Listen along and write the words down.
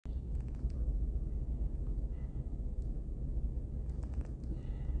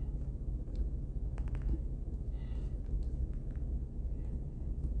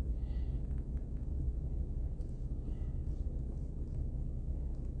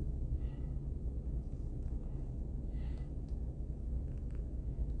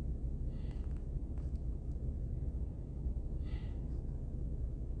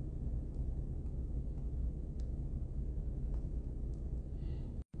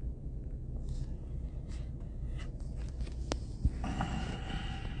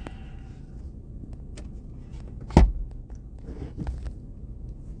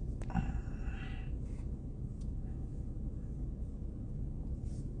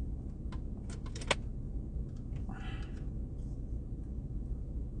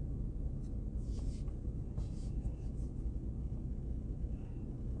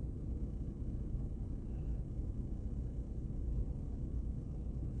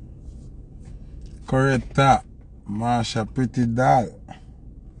Correcta, Marsha Pretty Doll.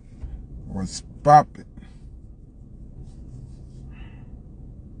 What's poppin'?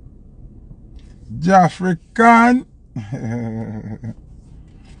 Joffrey Khan.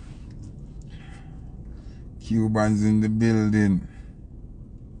 Cubans in the building.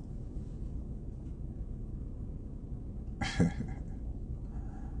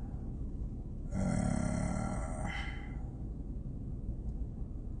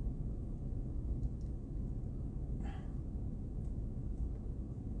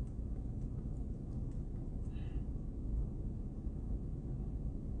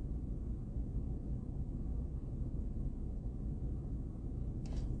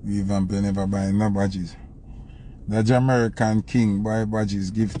 Even never buy no badges. The Jamaican king buy badges,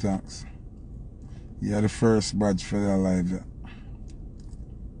 give thanks. He had the first badge for their life.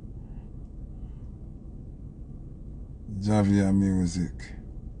 Javier music.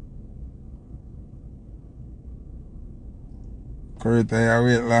 Correct, I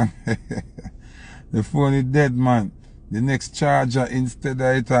wait long. The phone is dead, man. The next charger, instead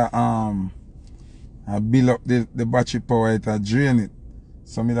of it I build up the battery power, it drain it.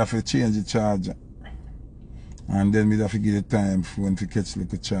 So me have to change the charger. And then me have to give the time phone to catch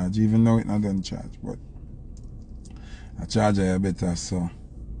like a charge. Even though it not done charge, but a charger is better, so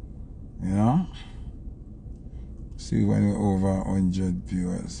you know. See when we're over 100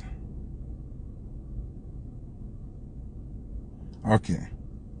 viewers. Okay.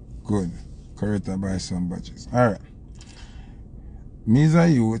 Good. Correct, I buy some badges. Alright. Me as a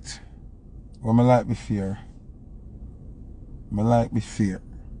youth, what I like be fear. I like be fear.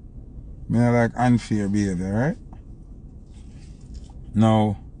 Me not like unfair behavior, right?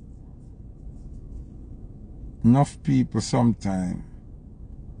 Now, enough people sometimes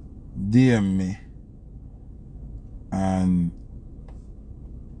DM me and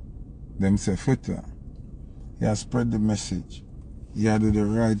them say, Foota, you spread the message. You do the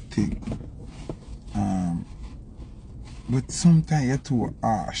right thing. But sometimes you're too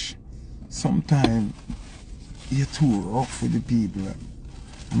harsh. Sometimes you're too rough with the people.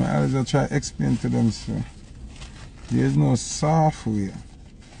 I always try to explain to them, so there's no soft way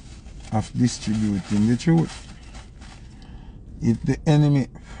of distributing the truth. If the enemy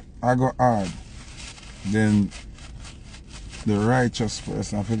I go hard, then the righteous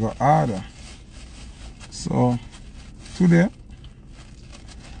person have to go harder. So today,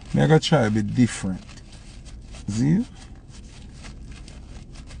 I'm going to try to be different. See?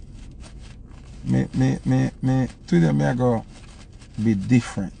 Today I'm going to be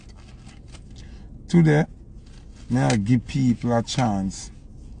different. Today, I give people a chance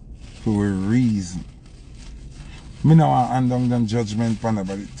for a reason. I don't want to hand down them judgment for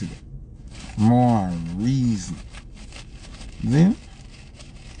nobody today. More reason. Then,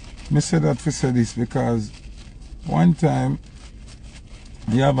 I say that for say this because one time,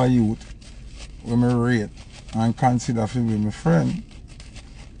 you have a youth who I rate and consider to be my friend.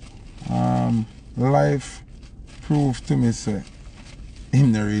 Life proved to me say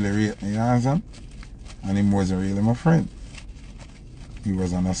him not really rate me, you understand? And he wasn't really my friend. He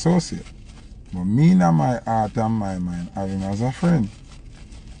was an associate. But me in my heart and my mind have him as a friend.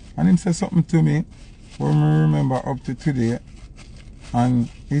 And him said something to me what I remember up to today. And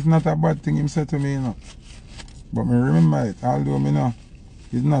it's not a bad thing him said to me, you know. But I remember it, although me know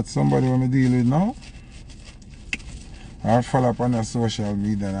it's not somebody who I deal with now. I follow up on the social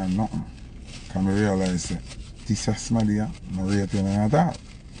media and nothing. Can I realize that this is somebody I rate him at all.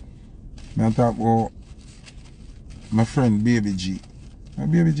 I talk about my friend Baby G.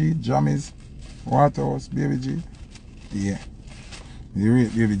 Baby G, Jammies, Waterhouse, Baby G. Yeah. You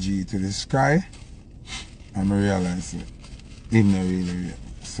rate Baby G to the sky. And I realize that him not really rate.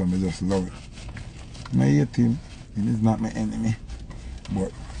 So I just love it. I hate him. He is not my enemy.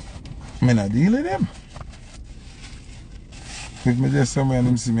 But I not deal with him. If I just somewhere and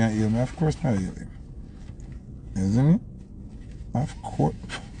him see me and heal me, of course I heal him. Isn't it? Of course.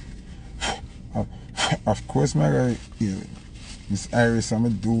 Of course I gotta heal him. Miss Iris and my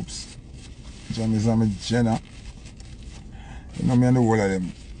dupes. Jammies and my Jenna. You know me and the whole of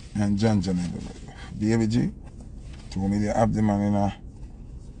them. And John and everybody. Baby G told me they have the man in a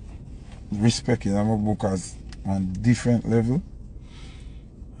respect in my book as on different level.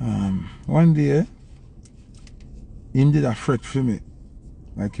 One day, him did a fret for me.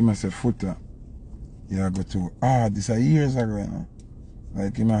 Like him I said, Foota, you go to, this is years ago, you know.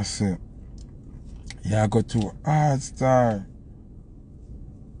 Like him I said, you go to hard star.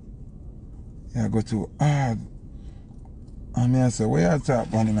 You go to hard. And me I said, where you talk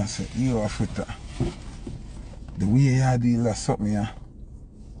about him? I said, you are Foota. The way you deal with something, yeah.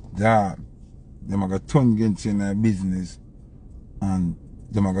 Dad. them are going to turn against you in their business and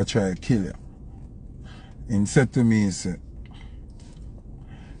them are going to try to kill you. Him said to me, say,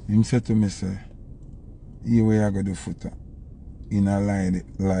 here where I go do Foota. In a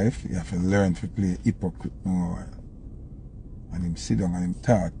life, you have to learn to play hypocrite more. And him sit down and him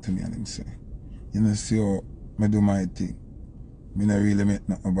talk to me and him say, you know, see how I do my thing. Me not really make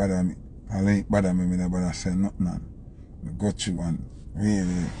nothing bother me. I ain't bother me, I bother say nothing. I go through and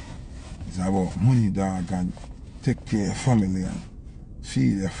really, it's about money, dog, and take care of your family and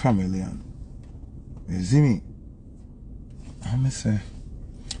feed your family. And you see me? And I say,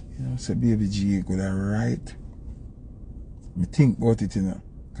 you know, say, baby G, you could have right. I think about it, you know.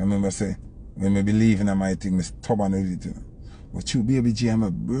 I remember say, when I believe in my thing, I stubborn with it, you know. But you, baby G, I'm a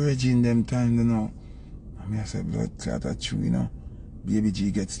virgin them time, you know. And I say, blood clot are true, you know. Baby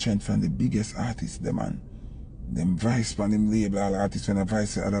G gets strength from the biggest artists, the man. Them vice from them label, all artists when I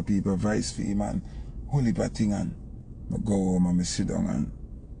vice other people, vice for him, and whole heap of thing, and I go home and I sit down, and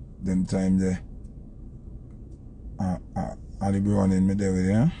them time there, I be running me there with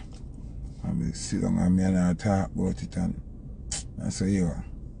you, and I sit down and I talk about it, and I say, yo,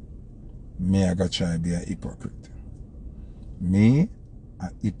 me I gotta try to be a hypocrite. Me,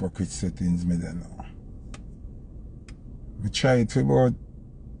 a hypocrite settings me there now. I try it for about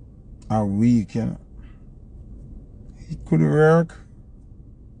a week, you know. It could work.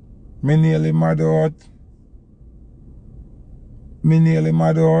 Me nearly mad out.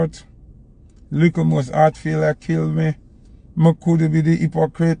 Look how much heart feel like kill me. I could be the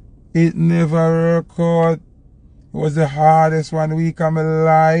hypocrite. It never worked out. It was the hardest 1 week of my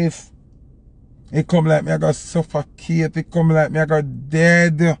life. It come like me I got suffocate. It come like me I got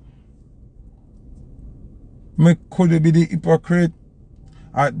dead. Me could be the hypocrite.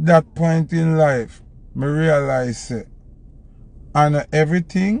 At that point in life, me realize it. And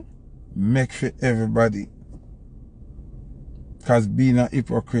everything make for everybody. Because being a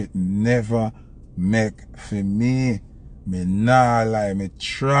hypocrite never make for me. Me nah lie, me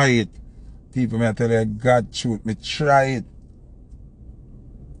try it. People may tell you God truth, me try it.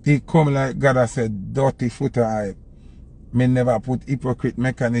 It come like God has said, dirty Foota hype. Me never put hypocrite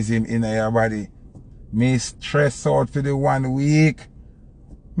mechanism in your body. Me stress out for the 1 week.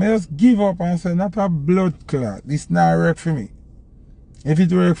 Me just give up and say, not a blood clot. This not work for me. If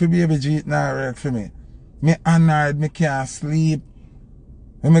it work for baby G, it not work for me. Me annoyed, me can't sleep.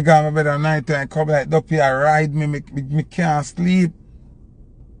 When me go to my bed at night time, come like up here ride me, me can't sleep.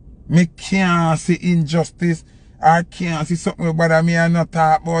 Me can't see injustice. I can't see something about me and not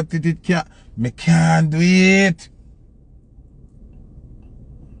talk about it. It can't. Me can't do it.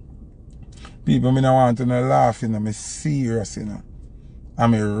 People me not want to no laugh, you know. Me serious, you know.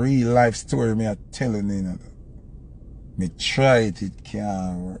 I'm a real life story me are telling you, you know. Me try it, it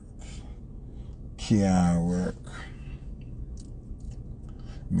can't work. Can't work.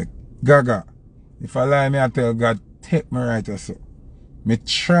 Me gaga. If I lie, me I tell God, take me right or so. Me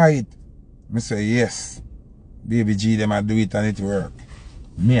try it. Me say yes. Baby G them I do it and it work.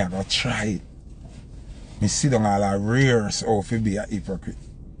 Me I go try it. Me sit down all a rehearse how to be a hypocrite.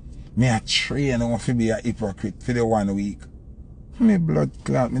 Me I train how to be a hypocrite for the 1 week. Me blood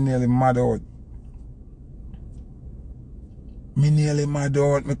clot, me nearly mad out. Me nearly mad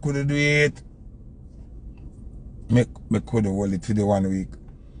out, me could do it. Me could hold it for the 1 week.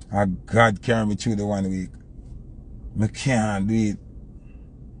 And God carry me through the 1 week. Me can't do it.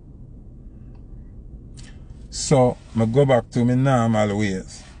 So, I go back to my normal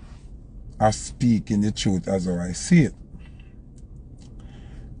ways. I speak in the truth as how I see it.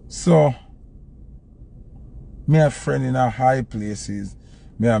 So, me have friend in a high places.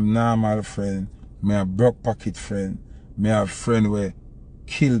 Me have normal friend. Me have broke pocket friend. Me have friend where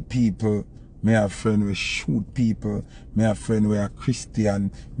kill people. Me have friend where shoot people. Me have friend where a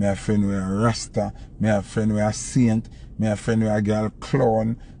Christian. Me have friend where a Rasta. Me have friend where a saint. Me have friend where a girl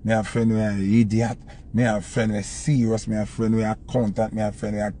clown. Me have friend where an idiot. Me have friend where serious. Me have friend where accountant. Me have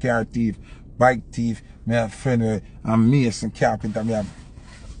friend where a car thief, bike thief. Me have friend where a mason, carpenter. Me have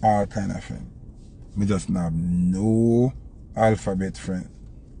all kind of friend. Me just have no alphabet friend.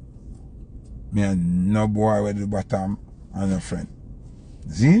 Me have no boy with the bottom and no friend.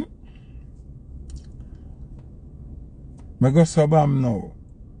 See? Me go suburb now.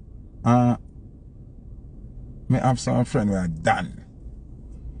 Me have some friend who are done.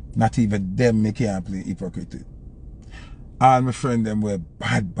 Not even them me can't play hypocrite. All my friend them were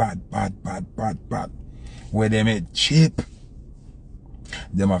bad. Where they made cheap.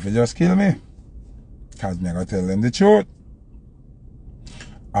 Them have to just kill me. Cause me gotta tell them the truth.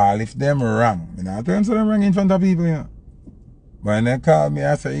 All if them wrong. Me not tell them so them wrong in front of people, you know. But when they call me,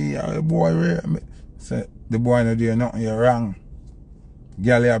 I say, yeah, the boy, say, the boy no do nothing, you're wrong.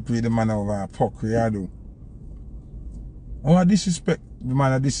 Girl, you pray the man over a fuck, you do. Oh, I disrespect, the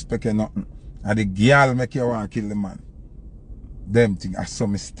man I disrespect you nothing. And the girl make you want to kill the man. Them thing, I saw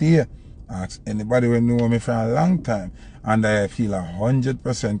me stay. Ask anybody who know me for a long time. And I feel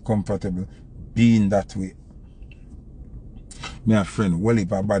 100% comfortable being that way. Me a friend, well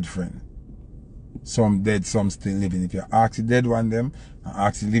if a bad friend. Some dead, some still living. If you ask the dead one them, and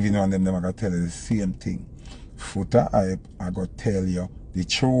ask the living one them, I gotta tell you the same thing. Foota, I gotta tell you the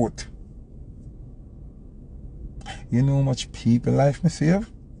truth. You know how much people life me save?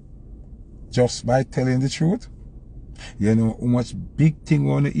 Just by telling the truth. You know how much big thing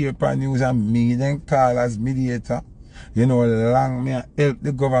on the hear on news and me then call as mediator. You know how long me help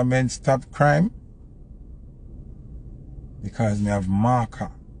the government stop crime. Because me have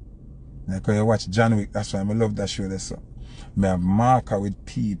marker. Like when you watch John Wick, that's why I love that show. So. Me have marker with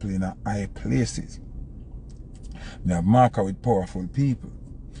people in high places. Me have marker with powerful people.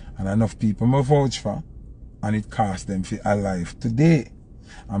 And enough people me vouch for. And it cost them for a life today.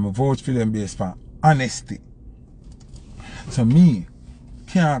 And me vouch for them based on honesty. So me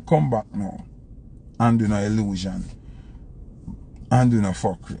can't come back now and do no illusion. And do no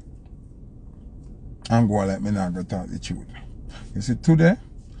fuckery. And go like me not gonna talk the truth. You see today, I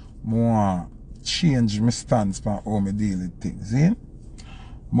want to change my stance on how I deal with things. I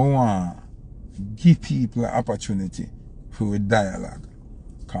want to give people an opportunity for a dialogue.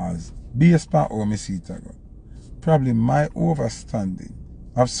 Because based on how I see it, probably my understanding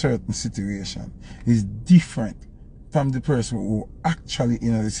of certain situation is different from the person who actually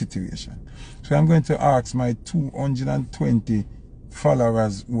in the situation. So I'm going to ask my 220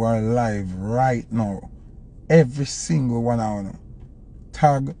 followers who are live right now, every single one of them,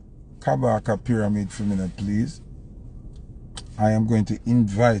 tag Kabaka Pyramid for me, please. I am going to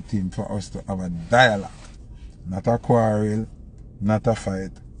invite him for us to have a dialogue. Not a quarrel, not a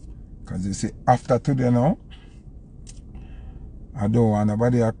fight. Because you see, after today now, I don't want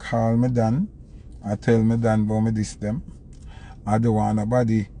nobody to call me Dan. I tell me Dan about me this them. I don't want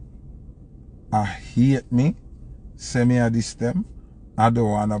nobody to hate me, say me a this them. I don't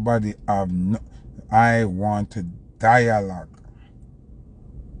want nobody have no. I want to dialogue.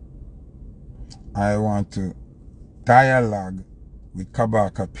 I want to dialogue with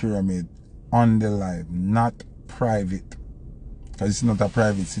Kabaka Pyramid on the live, not private. Because it's not a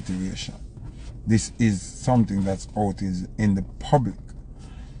private situation. This is something that's out in the public.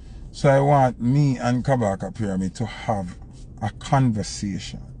 So I want me and Kabaka Pyramid to have a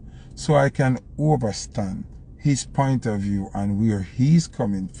conversation so I can understand his point of view and where he's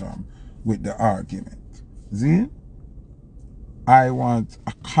coming from with the argument. See? I want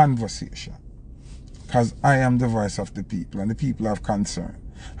a conversation. Because I am the voice of the people and the people have concern.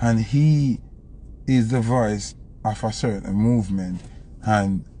 And he is the voice of a certain movement.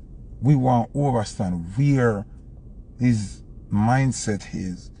 And we want to understand where his mindset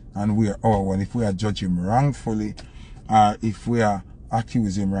is and where our one. If we are judging him wrongfully or if we are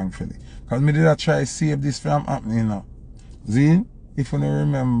accusing him wrongfully. Because me did I try to save this from happening now. See? If you don't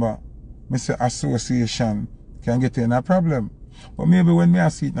remember, me say association can get in a problem. But maybe when me I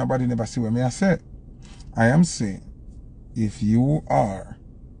see it, nobody never see what me I say. I am saying, if you are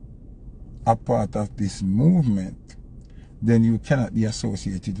a part of this movement, then you cannot be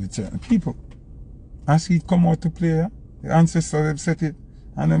associated with certain people. I see it come out to play. Yeah? The ancestors them set it,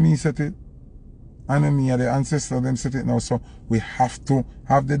 and me set it. And me and the ancestors them set it now. So we have to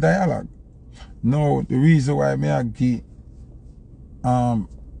have the dialogue. Now, the reason why me I give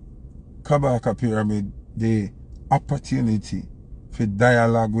Kabaka Pyramid the opportunity for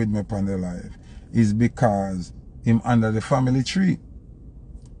dialogue with me upon the live is because him under the family tree.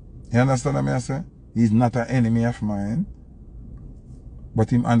 You understand what I say? He's not an enemy of mine, but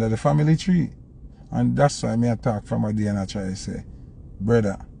him under the family tree. And that's why I talk from a day and I try to say,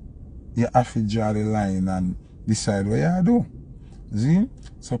 brother, you have to draw the line and decide what you do. See?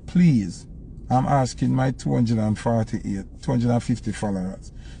 So please, I'm asking my 250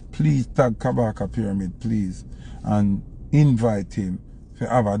 followers, please tag Kabaka Pyramid, please, and invite him to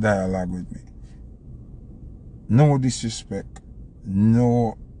have a dialogue with me. No disrespect,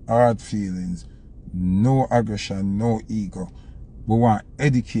 no hard feelings, no aggression, no ego. We want to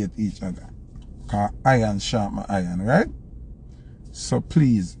educate each other. Because iron sharpen iron, right? So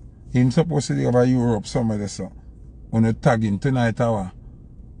please, him supposed to be over Europe somewhere so. When you tag him tonight or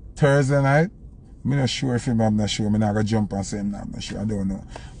Thursday night, I'm not sure if him I'm not sure. I'm not going to jump and say I'm not sure. I don't know.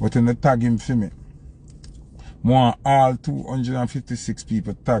 But when you tag him for me, I want all 256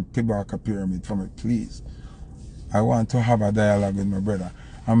 people tag Kabaka Pyramid for me, please. I want to have a dialogue with my brother.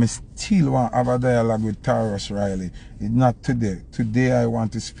 And I still want to have a dialogue with Taurus Riley. It's not today. Today I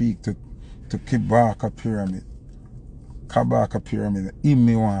want to speak to Kabaka Pyramid. Kabaka Pyramid. Him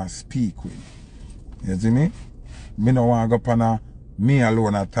me want to speak with. You see me? Me don't want to go on a me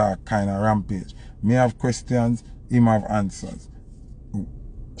alone attack kind of rampage. Me have questions, him have answers.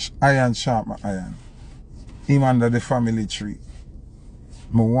 Iron sharp my iron. Him under the family tree.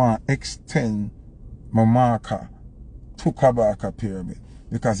 Me want to extend my marker to Kabaka Pyramid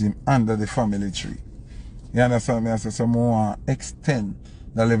because him under the family tree. You understand me? I say so I want to extend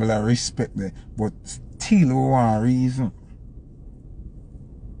the level of respect there, but still we want reason.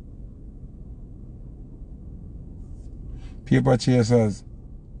 Paper chasers.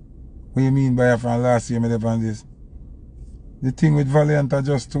 What you mean by from last year, me on this? The thing with Valiant are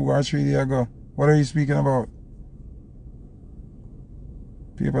just 2 or 3 days ago. What are you speaking about?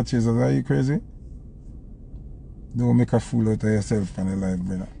 Paper chasers, are you crazy? Don't make a fool out of yourself on the life,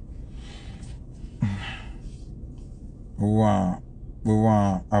 brother. We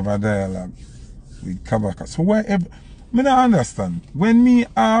want to have a dialogue with Kabaka. So why I don't understand. When me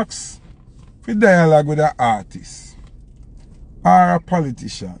ask for dialogue with an artist or a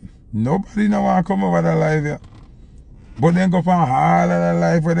politician, nobody no want to come over the live here. But then go on all of the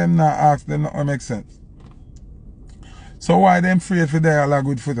live where them not ask them not make sense. So why them afraid for dialogue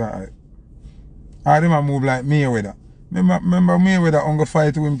with Foota? Or them a move like Mayweather. Remember Mayweather only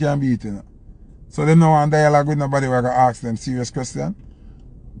fight who him can beat, you know? So them no want dialogue with nobody where I go ask them serious question.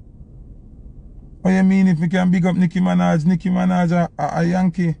 What you mean if we can big up Nicki Minaj a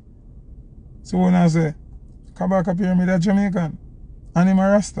Yankee? So when I say Kabaka Pyramid a Jamaican and him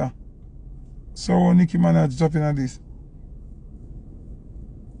a Rasta. So Nicki Minaj dropping at this.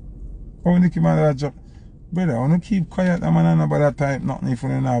 Oh, Nicki Minaj drop. Brother, I want to keep quiet. I'm not about that type. Nothing if you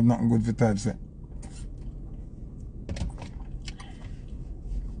don't have nothing good for type say.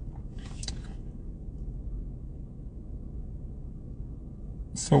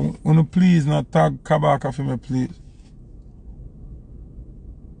 So, wanna please not tag Kabaka for me, please.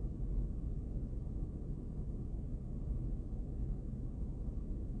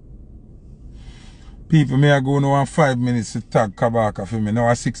 People, may I go now 5 minutes to tag Kabaka for me. Now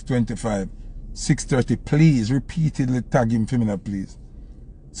at 6:25, 6:30. Please, repeatedly tag him for me, now, please.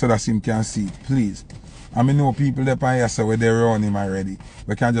 So that him can see it, please. I mean, know people there on here so where they run him already.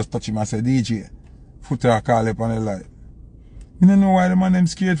 We can just touch him and say, DJ, Foota call up on the live. You don't know why the man them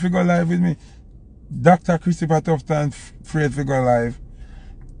scared to go live with me. Dr. Christopher Tufton afraid to go live.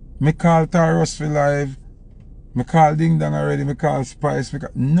 Me call Taurus for live. Me call Ding Dong already. Me call Spice.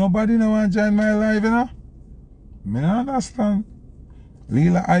 Nobody no want to join my live, you know? Me don't understand.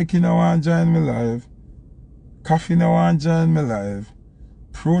 Leela Ike no want to join me live. Coffee no want to join me live.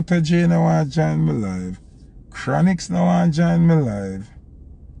 Protege no want to join me live. Chronics no want to join me live.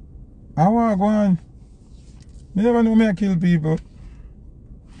 I want to go on. Me never know me I kill people.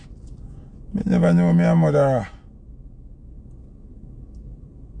 Me never know me a murderer.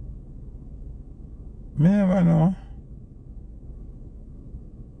 Me never know.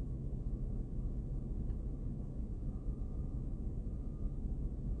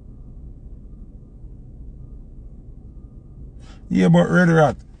 Yeah, but Red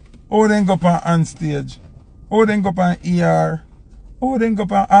Rat, how then go on stage? How then go on ER? How then go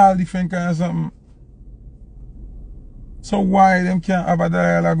on all different kinds of something? So why them can't have a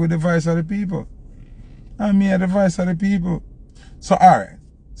dialogue with the voice of the people? And me are the voice of the people. So alright.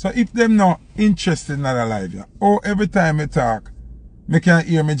 So if them not interested in that live, yeah, or every time I talk, me can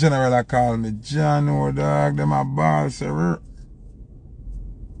hear me general call me John or dog, them a ball sir.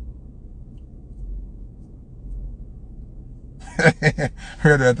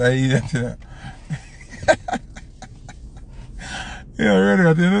 Heard that I idiot, you know. Yeah, heard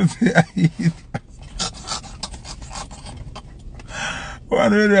that, you don't say I idiot.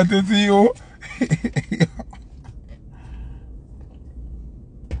 One ready to see you.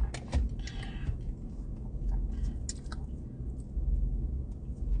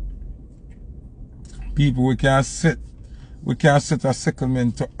 People, we can't set a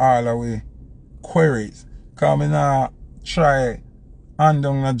settlement to all our queries. Because we not try hand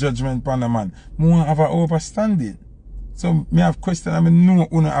down a judgment on a man. We want to have an overstanding. So me have question and I know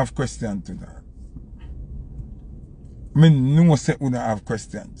you have question to that. Me know say you have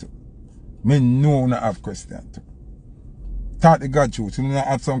question to. Me know you have question to. Talk the God truth. You don't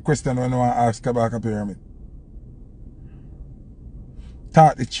have some question when you want to ask Kabaka Pyramid.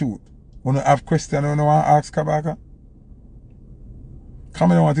 Talk the truth. You don't have question when you want to ask Kabaka.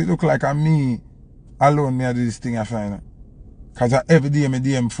 Come on, want it look like me alone me I do this thing I find. Because every day my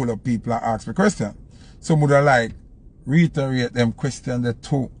DM full of people that ask me questions. Some would have like reiterate them question the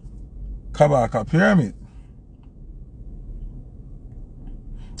two kabaka pyramid.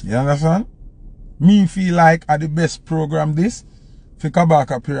 You understand? Me feel like at the best program this for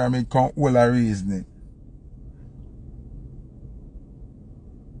kabaka pyramid can all a reasoning.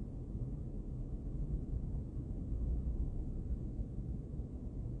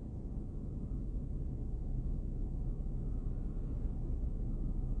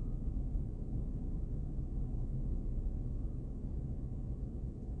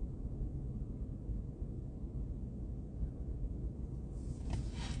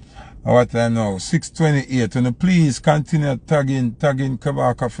 What time now? 6:28. And please continue tagging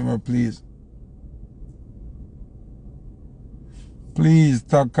kabaka for me, please. Please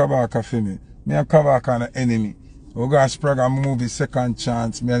tag kabaka for me. Me and kabaka an enemy. We got Sprague a movie Second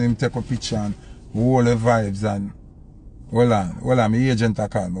Chance. Me and him take a picture and all the vibes and hold on, my agent a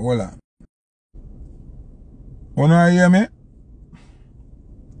call me, hold on. Wanna hear me?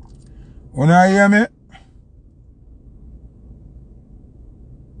 Wanna hear me?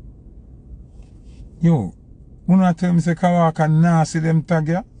 Yo, wanna tell me say kabaka nah see them tag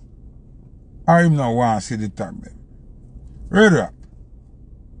ya? Or him not want see the tag them? Read up.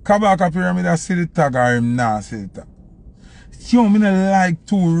 Kabaka pyramid a see the tag or him nah see the tag? Yo, me not like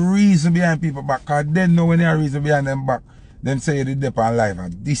two reason behind people back, cause they know when they are reason behind them back, them say you did dep on life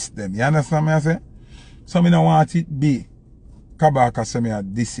and diss them. You understand me I say? So me don't want it be kabaka say me a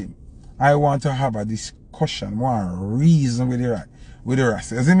diss him. I want to have a discussion, one reason with the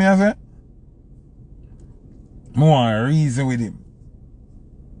rest. You see me I say? More reason with him.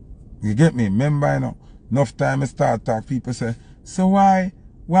 You get me? Remember, you know, enough time I start talk, people say, so why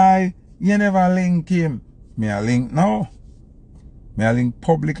you never link him? Me a link now. Me a link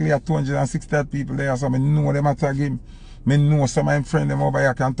publicly at 260 people there, so I know them attack him. Me know some of my friends them over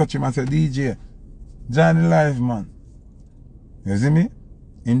here can touch him and say, DJ, Johnny Live, man. You see me?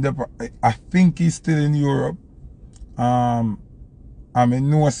 I think he's still in Europe. And me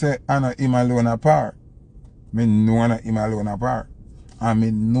know say I know him alone apart. Me know not him alone apart. And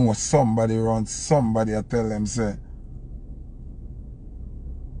me know somebody around somebody I tell them say.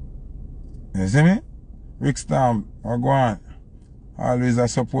 You see me? Rick Stamp, or go on. Always a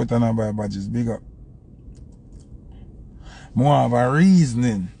support and a buy badges. Big up. More have a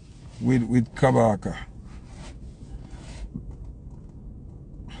reasoning with kabaka.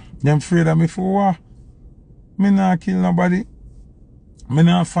 Them afraid of me for what? Me not kill nobody. Me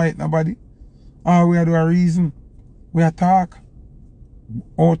not fight nobody. All we do a reason. We a talk.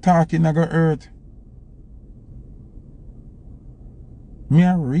 All talking I go hurt. Me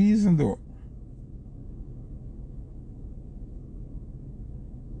a reason though.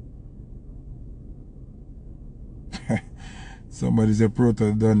 Somebody's a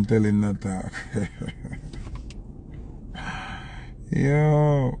proto done telling not talk.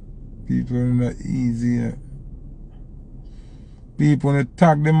 Yo, people are not easy. People want to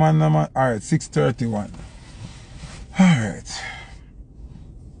tag the man. Alright, 6:31. Alright.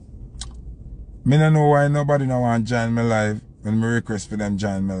 Me don't know why nobody no want to join me live when me request for them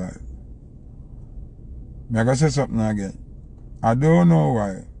join me live. Me I gotta say something again. I don't know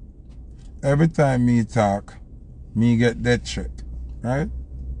why. Every time me talk, me get death threat. Right?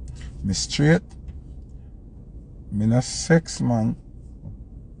 Me straight. Me not sex man.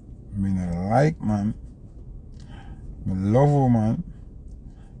 Me not like man. Me love woman.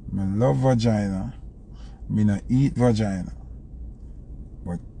 Me love vagina. Me not eat vagina.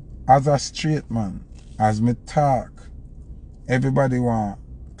 But as a straight man, as me talk, everybody want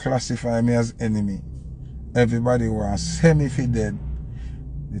classify me as enemy. Everybody want say me fi dead.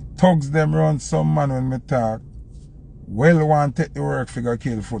 The thugs them run some man when me talk. Well want take the work figure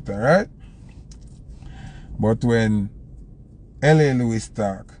kill Foota, right? But when L.A. Lewis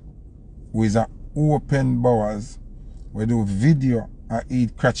talk, who is a open bowers, we do video and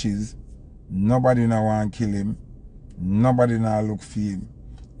eat crutches, nobody now want to kill him, nobody now look for him.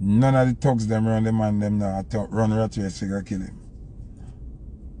 None of the thugs them run the man them now run rat race figure kill him.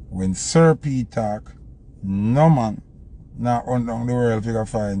 When Sir P talk, no man now on down the world figure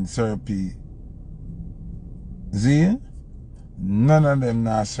find Sir P. See? None of them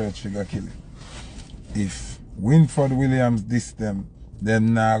now search figure kill him. If Winford Williams diss them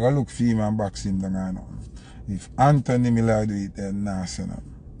now go look for him and box him down. If Anthony Miller do it, then nah say no.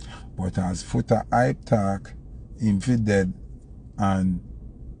 But as Foota hype talk, him fi dead and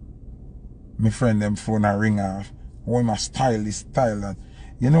my friend them phone a ring off. All my style is style that.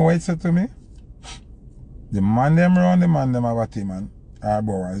 You know what it said to me? The man them run the man them have a team man, or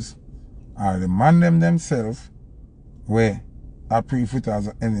bowers, or the man them themselves, where I pre Foota as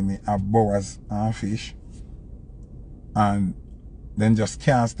an enemy, are bowers and fish. and then just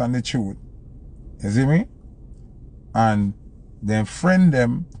can't stand the truth. You see me? And then friend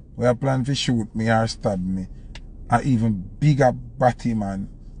them who plan to shoot me or stab me are even bigger batty man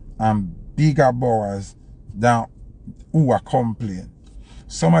and bigger bowers than who are complain.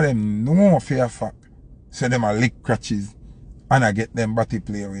 Some of them know for a fact, so them are lick crutches and I get them batty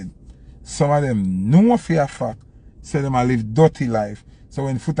play with. Some of them know for a fact, so them a live dirty life. So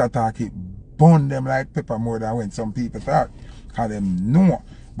when Foota attack it, burn them like pepper more than when some people talk. Cause them know.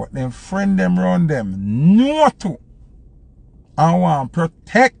 But them friend them round them know too. And want to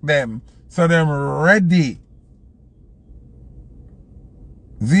protect them. So them ready.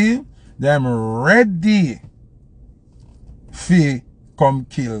 See? Them ready for come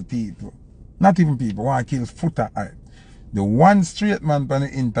kill people. Not even people, want to kill Foota out. The one straight man on the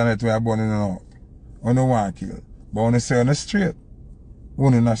internet where I born in out. I don't want to kill. But when I say on the straight,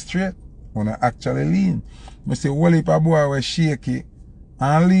 when you're not straight, when you actually lean. I say, well, if a boy was shaky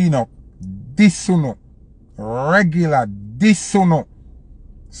and lean up, this no. Regular, this no.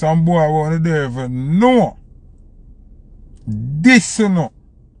 Some boy want to even know. This no.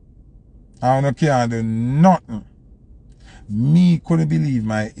 And I can't do nothing. Me couldn't believe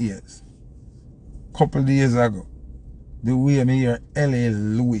my ears. Couple days ago, the way me hear L.A.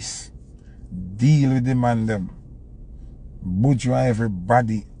 Lewis deal with the man them, bourgeois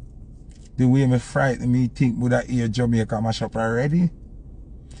everybody, the way me frighten me think would that hear Jamaica mash up already.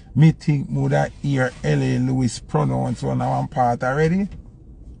 Me think would that hear L.A. Lewis pronounce on one part already.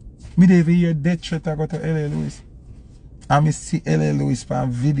 Me dey even hear death threat I go to L.A. Lewis. And me see L.A. Lewis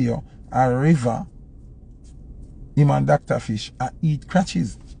on video a river, him and Dr. Fish I eat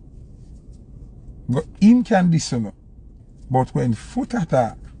crutches. But him can listen. But when Foota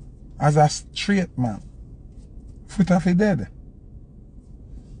attack, as a straight man, Foota fi dead.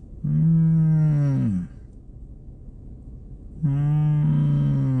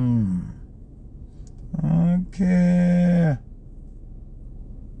 Okay.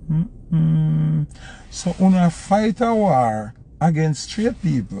 So una fight a war against straight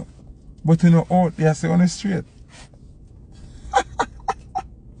people, but you know out there say on the straight.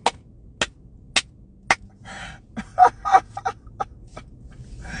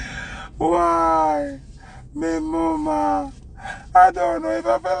 Why? Me mama, I don't know if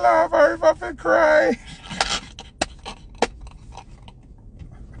I feel laugh or if I feel cry.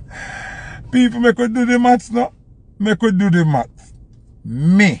 People me could do the maths now. Me could do the maths.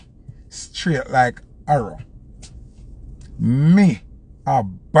 Me, straight like arrow. Me, are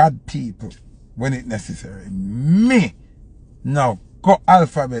bad people when it's necessary. Me, now go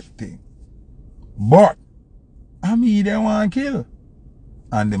alphabet thing. But, I mean they want to kill.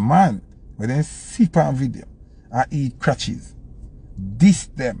 And the man, when they sip on video, I eat crutches, diss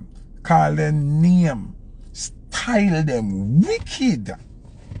them, call them name, style them wicked.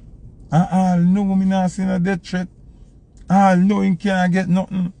 And all know me not see no death threat. All know him can't get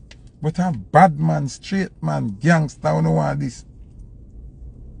nothing. But a bad man, straight man, gangster, I don't want this.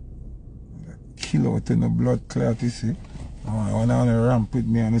 Kill out in the blood clot, you see. I want to ramp with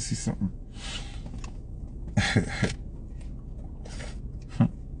me and see something.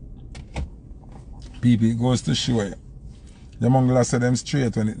 People, it goes to show you. The Mongla say them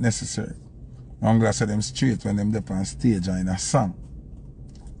straight when it's necessary. Mongla say them straight when them up on stage and in a song.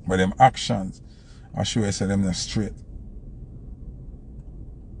 But them actions, I show you say them not straight.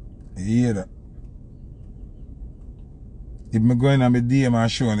 You hear that? If me go in and me DM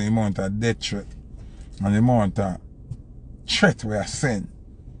and show the amount of death threat and the amount of threat we are send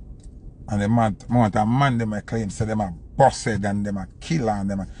and the amount of man them I claim say them are bossed and them are killer and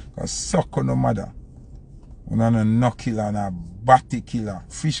them are because suck on no mother. We don't no killer and a batty killer,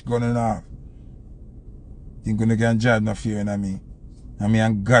 fish gun and all. Think you can drive no fear in me. And me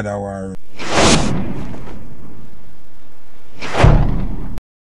and God are war.